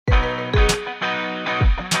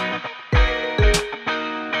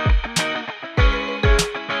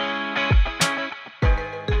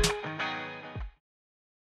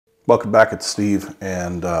Welcome back, it's Steve,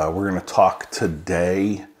 and we're going to talk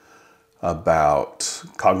today about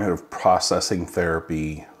cognitive processing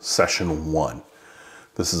therapy session 1.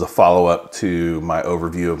 This is a follow-up to my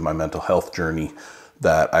overview of my mental health journey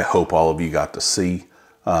that I hope all of you got to see.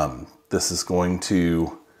 This is going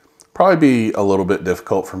to probably be a little bit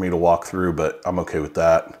difficult for me to walk through, but I'm okay with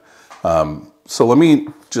that. So let me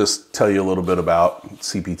just tell you a little bit about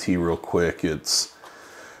CPT real quick. It's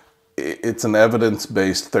an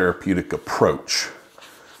evidence-based therapeutic approach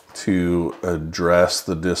to address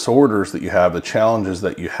the disorders that you have, the challenges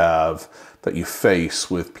that you have, that you face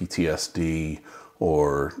with PTSD,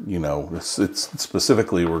 or, it's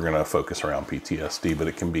specifically we're going to focus around PTSD, but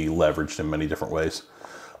it can be leveraged in many different ways.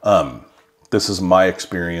 This is my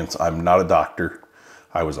experience. I'm not a doctor.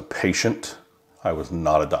 I was a patient. I was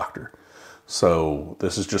not a doctor. So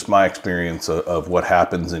this is just my experience of what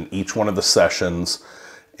happens in each one of the sessions,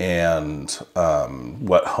 and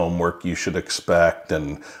what homework you should expect.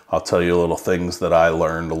 And I'll tell you little things that I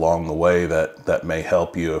learned along the way that may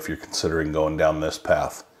help you if you're considering going down this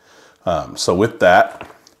path. So with that,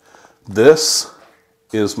 this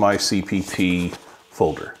is my CPT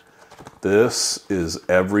folder. This is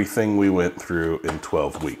everything we went through in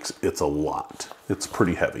 12 weeks. It's a lot. It's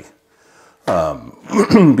pretty heavy.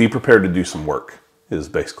 Be prepared to do some work is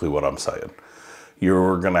basically what I'm saying.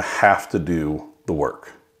 You're going to have to do the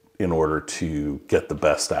work in order to get the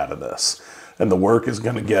best out of this. And the work is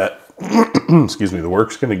going to get, excuse me, the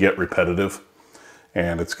work's going to get repetitive,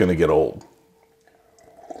 and it's going to get old.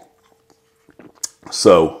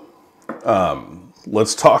 So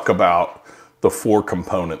let's talk about the 4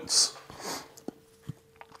 components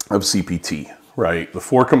of CPT, right? The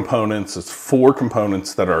 4 components, it's 4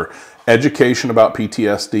 components that are education about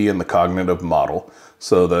PTSD and the cognitive model.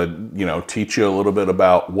 So that, teach you a little bit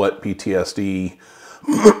about what PTSD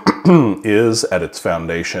is at its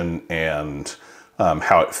foundation and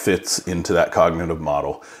how it fits into that cognitive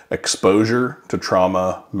model. Exposure to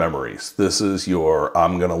trauma memories. This is your,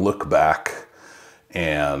 I'm going to look back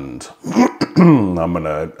and I'm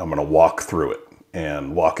gonna walk through it.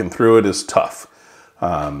 And walking through it is tough.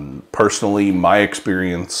 Personally, my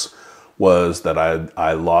experience was that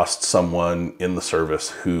I lost someone in the service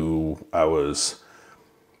who that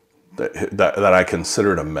I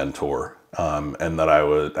considered a mentor. And that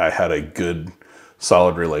I had a good,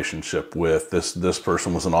 solid relationship with. This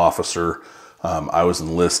person was an officer. I was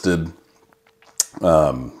enlisted.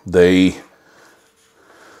 They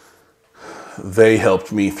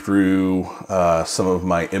helped me through some of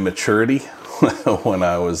my immaturity when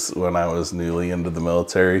I was newly into the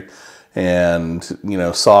military, and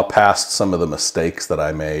saw past some of the mistakes that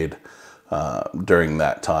I made during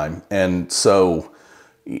that time. And so,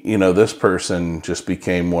 this person just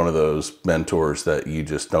became one of those mentors that you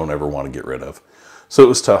just don't ever want to get rid of. So it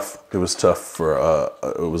was tough. It was tough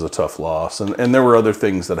it was a tough loss. And there were other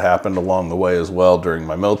things that happened along the way as well during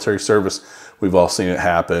my military service. We've all seen it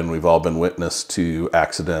happen. We've all been witness to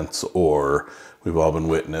accidents, or we've all been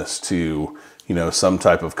witness to, some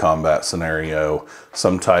type of combat scenario,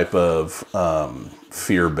 some type of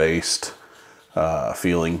fear-based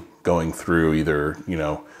feeling going through either,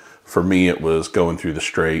 for me, it was going through the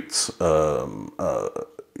Straits into,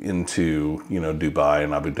 Dubai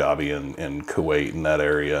and Abu Dhabi and Kuwait and that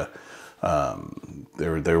area.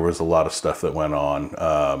 There was a lot of stuff that went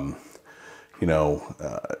on,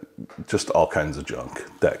 just all kinds of junk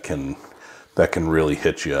that can really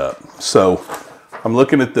hit you up. So I'm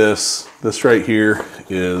looking at this. This right here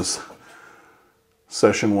is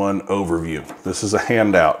session 1 overview. This is a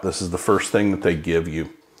handout. This is the first thing that they give you.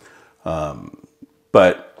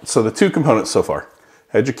 So the 2 components so far: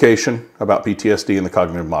 education about PTSD and the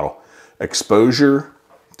cognitive model, exposure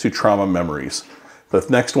to trauma memories. The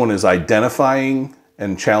next one is identifying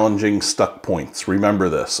and challenging stuck points. Remember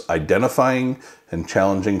this: identifying and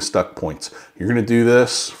challenging stuck points. You're going to do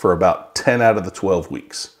this for about 10 out of the 12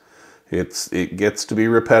 weeks. It gets to be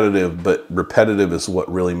repetitive, but repetitive is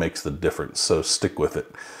what really makes the difference. So stick with it.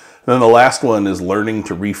 And then the last one is learning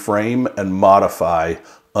to reframe and modify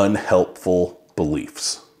unhelpful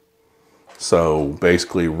beliefs. So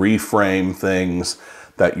basically reframe things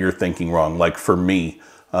that you're thinking wrong. Like for me,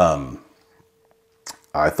 I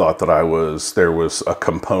thought that there was a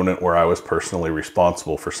component where I was personally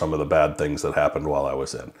responsible for some of the bad things that happened while I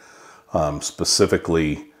was in.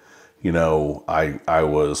 Specifically, I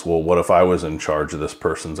was, well, what if I was in charge of this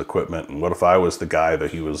person's equipment? And what if I was the guy that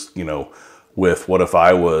he was, with? What if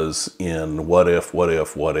I was in what if?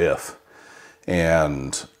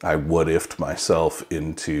 And I what-ifed myself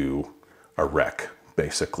into a wreck,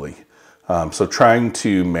 basically. So trying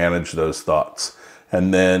to manage those thoughts.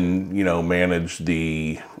 and then, you know, manage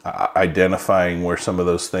the identifying where some of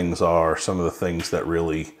those things are, some of the things that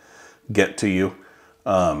really get to you,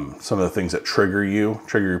 some of the things that trigger your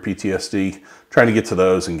PTSD, trying to get to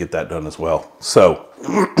those and get that done as well. So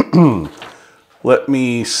let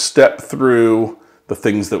me step through the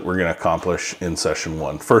things that we're going to accomplish in session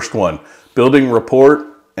 1. First one, building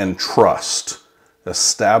rapport and trust.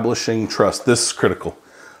 Establishing trust. This is critical.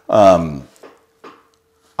 I'm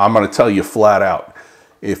going to tell you flat out,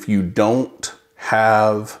 if you don't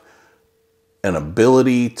have an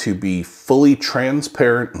ability to be fully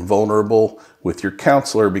transparent and vulnerable with your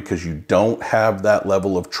counselor because you don't have that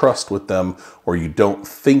level of trust with them, or you don't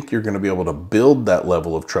think you're going to be able to build that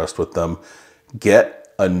level of trust with them,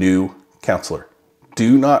 get a new counselor.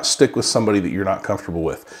 Do not stick with somebody that you're not comfortable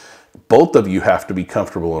with. Both of you have to be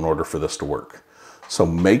comfortable in order for this to work. So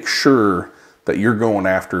make sure that you're going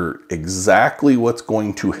after exactly what's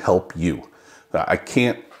going to help you. I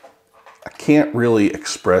can't really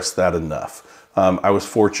express that enough. I was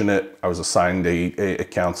fortunate. I was assigned a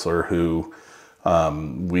counselor who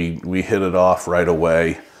we hit it off right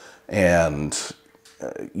away, and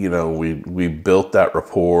you know, we built that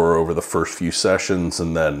rapport over the first few sessions,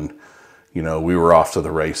 and then, you know, we were off to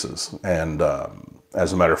the races. And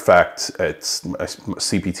as a matter of fact,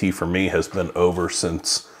 CPT for me has been over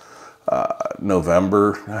since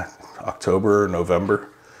October, November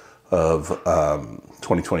of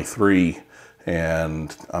 2023,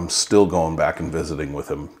 and I'm still going back and visiting with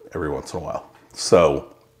him every once in a while.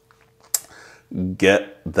 So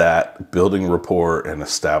get that building rapport and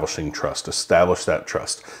establishing trust. Establish that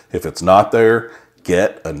trust. If it's not there,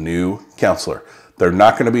 get a new counselor. They're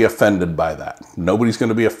not going to be offended by that. Nobody's going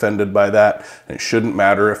to be offended by that. And it shouldn't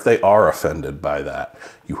matter if they are offended by that.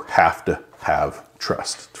 You have to have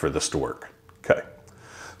trust for this to work. Okay.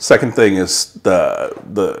 Second thing is the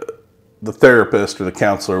therapist or the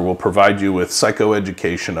counselor will provide you with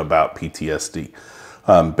psychoeducation about PTSD.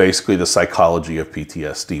 Basically the psychology of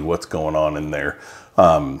PTSD, what's going on in there.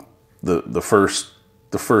 The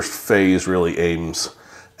first phase really aims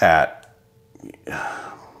at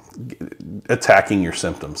attacking your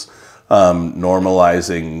symptoms,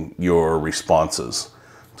 normalizing your responses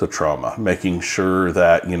to trauma, making sure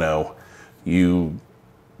that, you know, you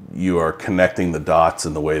are connecting the dots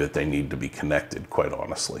in the way that they need to be connected, quite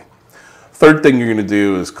honestly. Third thing you're going to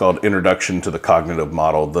do is called Introduction to the Cognitive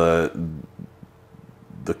Model.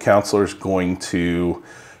 The counselor is going to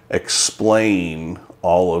explain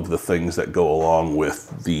all of the things that go along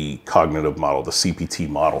with the cognitive model, the CPT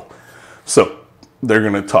model. So they're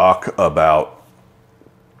going to talk about,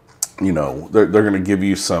 you know, they're going to give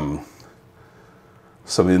you some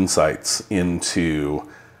insights into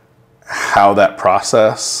how that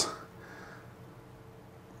process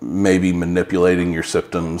may be manipulating your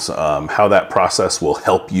symptoms, how that process will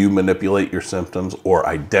help you manipulate your symptoms or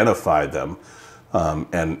identify them,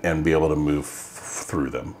 and be able to move through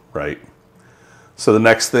them, right? So the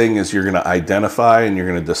next thing is you're going to identify and you're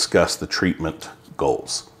going to discuss the treatment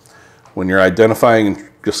goals. When you're identifying and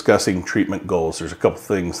discussing treatment goals, there's a couple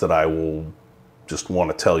things that I will just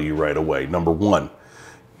want to tell you right away. Number one,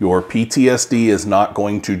 your PTSD is not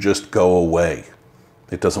going to just go away.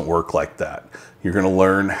 It doesn't work like that. You're going to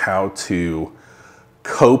learn how to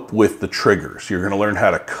cope with the triggers. You're going to learn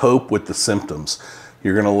how to cope with the symptoms.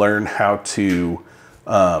 You're going to learn how to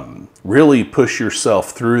really push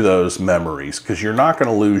yourself through those memories, because you're not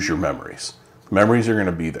going to lose your memories. Memories are going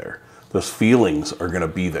to be there. Those feelings are going to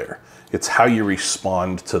be there. It's how you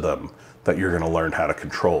respond to them that you're going to learn how to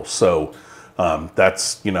control. So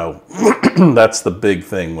that's, you know, that's the big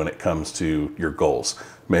thing when it comes to your goals.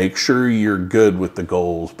 Make sure you're good with the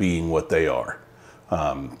goals being what they are.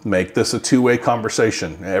 Make this a two-way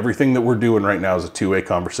conversation. Everything that we're doing right now is a two-way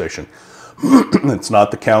conversation. It's not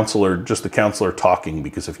the counselor, just the counselor talking,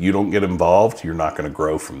 because if you don't get involved, you're not going to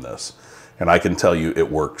grow from this. And I can tell you it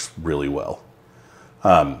works really well.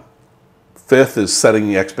 Fifth is setting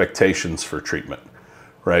the expectations for treatment,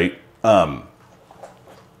 right? The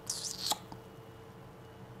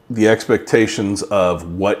expectations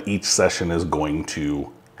of what each session is going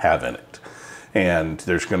to have in it. And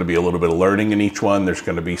there's going to be a little bit of learning in each one. There's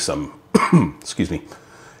going to be some, excuse me,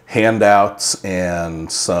 handouts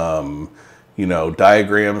and some, you know,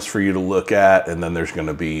 diagrams for you to look at. And then there's going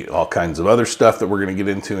to be all kinds of other stuff that we're going to get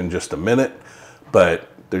into in just a minute. But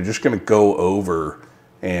they're just going to go over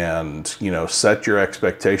and, you know, set your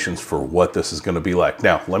expectations for what this is going to be like.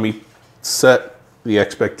 Now, let me set the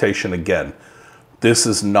expectation again. This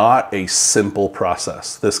is not a simple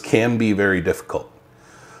process. This can be very difficult.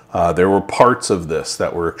 There were parts of this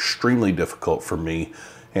that were extremely difficult for me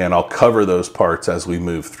And I'll cover those parts as we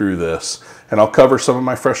move through this. And I'll cover some of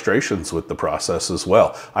my frustrations with the process as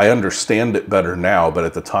well. I understand it better now, but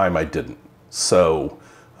at the time I didn't. So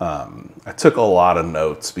I took a lot of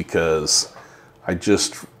notes because I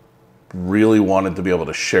just really wanted to be able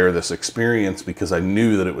to share this experience because I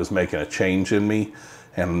knew that it was making a change in me.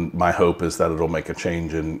 And my hope is that it'll make a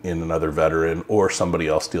change in another veteran or somebody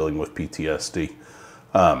else dealing with PTSD.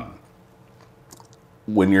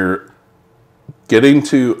 When you're getting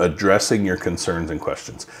to addressing your concerns and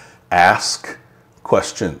questions, ask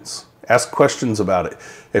questions. Ask questions about it.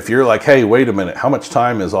 If you're like, hey, wait a minute, how much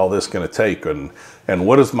time is all this going to take? And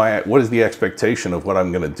what is the expectation of what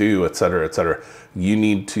I'm going to do, et cetera, et cetera. You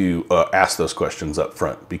need to ask those questions up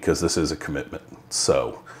front because this is a commitment.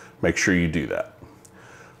 So make sure you do that.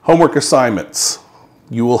 Homework assignments.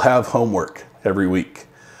 You will have homework every week.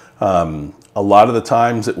 A lot of the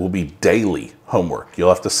times it will be daily homework. You'll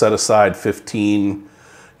have to set aside 10,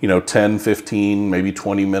 15, maybe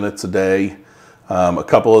 20 minutes a day. A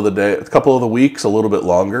couple of the weeks, a little bit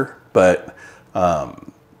longer, but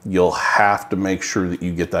you'll have to make sure that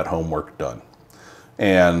you get that homework done.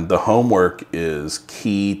 And the homework is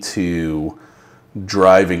key to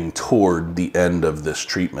driving toward the end of this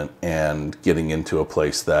treatment and getting into a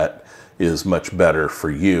place that is much better for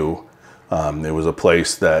you. It was a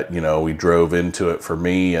place that, we drove into it for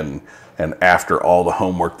me, and after all the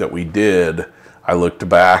homework that we did, I looked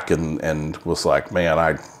back and was like,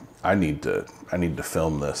 man, I need to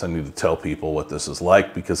film this. I need to tell people what this is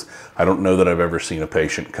like because I don't know that I've ever seen a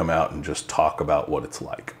patient come out and just talk about what it's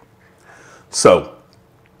like. So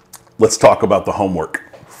let's talk about the homework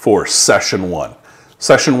for session 1.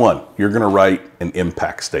 Session 1, you're going to write an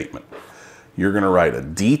impact statement. You're going to write a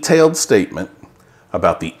detailed statement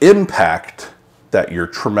about the impact that your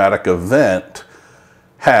traumatic event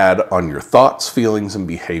had on your thoughts, feelings, and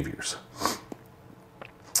behaviors.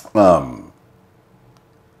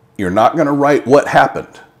 You're not going to write what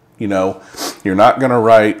happened. You're not going to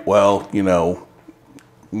write, well,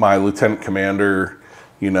 my lieutenant commander,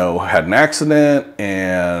 had an accident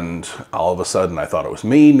and all of a sudden I thought it was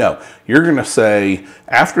me. No, you're going to say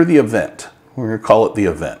after the event, we're going to call it the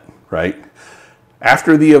event, right?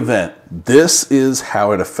 After the event, this is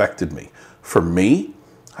how it affected me. For me,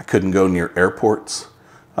 I couldn't go near airports.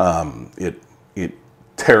 It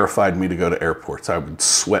terrified me to go to airports. I would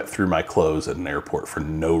sweat through my clothes at an airport for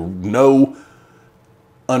no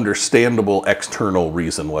understandable external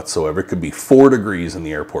reason whatsoever. It could be 4 degrees in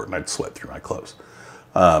the airport and I'd sweat through my clothes.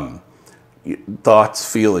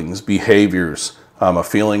 Thoughts, feelings, behaviors, a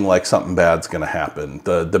feeling like something bad's going to happen,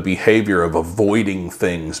 the behavior of avoiding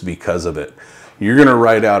things because of it. You're going to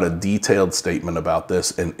write out a detailed statement about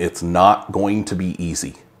this, and it's not going to be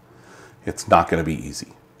easy. It's not going to be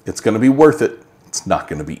easy. It's going to be worth it. It's not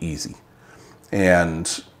going to be easy. And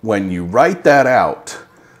when you write that out,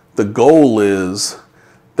 the goal is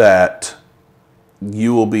that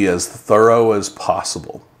you will be as thorough as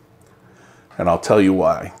possible. And I'll tell you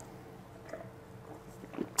why.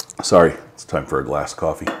 Sorry, it's time for a glass of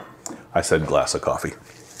coffee. I said glass of coffee.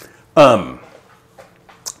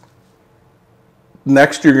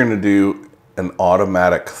 Next, you're going to do an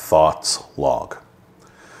automatic thoughts log.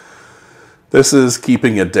 This is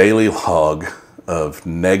keeping a daily log of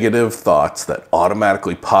negative thoughts that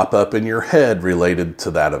automatically pop up in your head related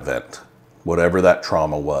to that event, whatever that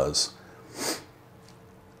trauma was.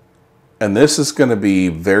 And this is going to be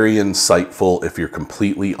very insightful if you're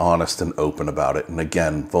completely honest and open about it. And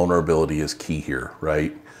again, vulnerability is key here,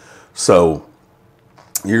 right? So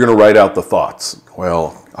you're going to write out the thoughts.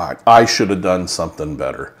 Well, I should have done something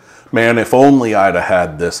better. Man, if only I'd have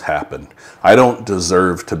had this happen. I don't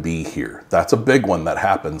deserve to be here. That's a big one that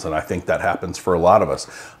happens, and I think that happens for a lot of us.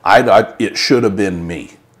 It should have been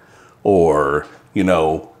me. Or,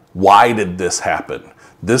 why did this happen?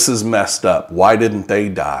 This is messed up. Why didn't they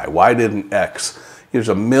die? Why didn't X? There's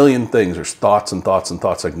a million things. There's thoughts and thoughts and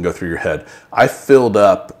thoughts that can go through your head. I filled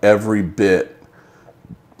up every bit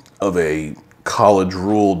of a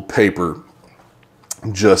college-ruled paper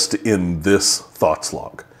just in this thoughts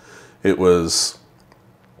log. It was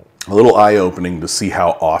a little eye-opening to see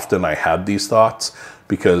how often I had these thoughts,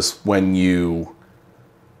 because when you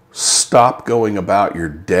stop going about your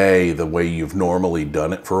day the way you've normally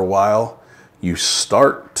done it for a while, you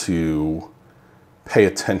start to pay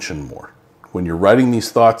attention more. When you're writing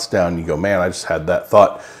these thoughts down, you go, man, I just had that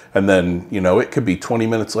thought. And then, it could be 20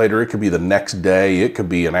 minutes later, it could be the next day, it could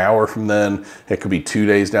be an hour from then, it could be 2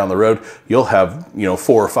 days down the road. You'll have, 4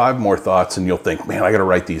 or 5 more thoughts and you'll think, man, I got to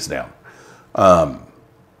write these down.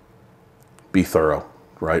 Be thorough,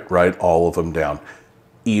 right? Write all of them down.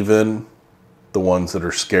 Even the ones that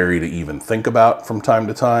are scary to even think about from time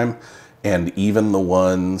to time, and even the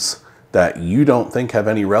ones that you don't think have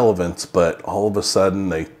any relevance, but all of a sudden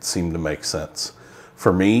they seem to make sense.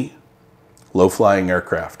 For me, low-flying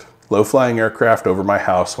aircraft. Low-flying aircraft over my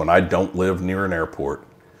house when I don't live near an airport,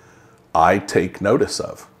 I take notice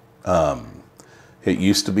of. It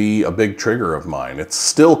used to be a big trigger of mine. It's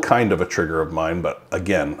still kind of a trigger of mine, but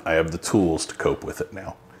again, I have the tools to cope with it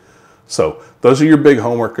now. So those are your big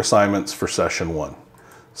homework assignments for session 1.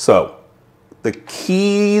 So the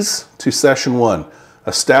keys to session 1,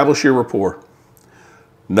 establish your rapport.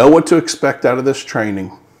 Know what to expect out of this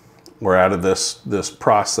training or out of this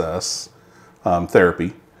process,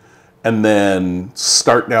 therapy, and then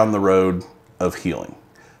start down the road of healing.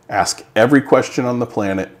 Ask every question on the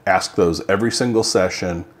planet, ask those every single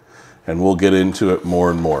session, and we'll get into it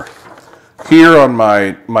more and more. Here on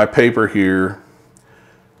my paper here,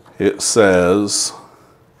 it says,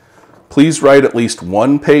 please write at least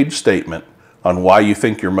 1-page statement on why you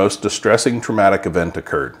think your most distressing traumatic event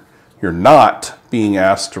occurred. You're not being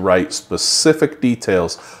asked to write specific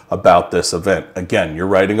details about this event. Again, you're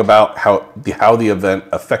writing about how the event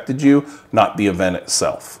affected you, not the event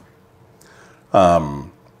itself.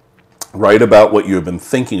 Write about what you have been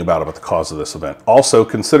thinking about the cause of this event. Also,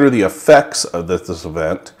 consider the effects of this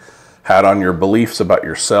event had on your beliefs about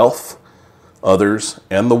yourself, others,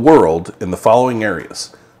 and the world in the following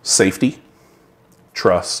areas: safety,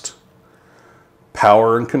 trust,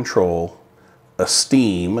 power and control,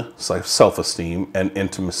 esteem, self-esteem, and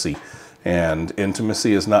intimacy. And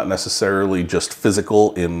intimacy is not necessarily just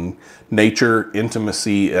physical in nature.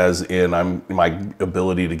 Intimacy as in my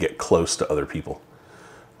ability to get close to other people.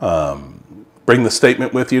 Bring the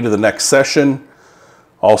statement with you to the next session.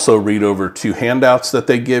 Also read over 2 handouts that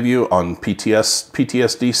they give you on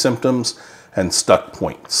PTSD symptoms and stuck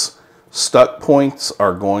points. Stuck points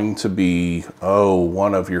are going to be,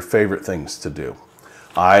 one of your favorite things to do.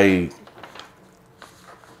 I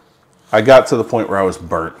got to the point where I was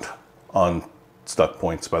burnt on stuck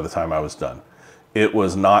points by the time I was done. It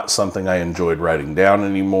was not something I enjoyed writing down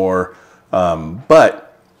anymore. But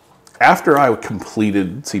after I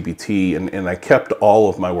completed CPT and I kept all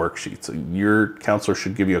of my worksheets, your counselor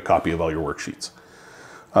should give you a copy of all your worksheets.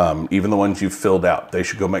 Even the ones you've filled out. They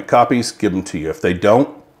should go make copies, give them to you. If they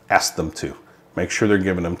don't, ask them to. Make sure they're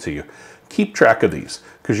giving them to you. Keep track of these,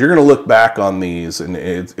 because you're going to look back on these, and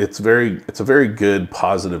it's a very good,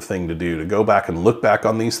 positive thing to do, to go back and look back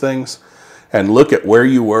on these things and look at where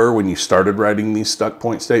you were when you started writing these stuck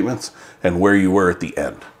point statements and where you were at the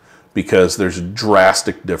end, because there's a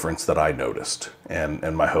drastic difference that I noticed,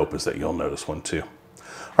 and my hope is that you'll notice one too.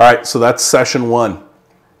 All right, so that's session 1.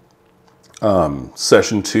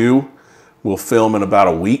 Session 2 we'll film in about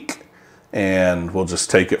a week, and we'll just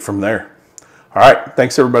take it from there. All right,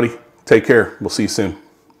 thanks everybody. Take care. We'll see you soon.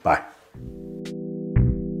 Bye.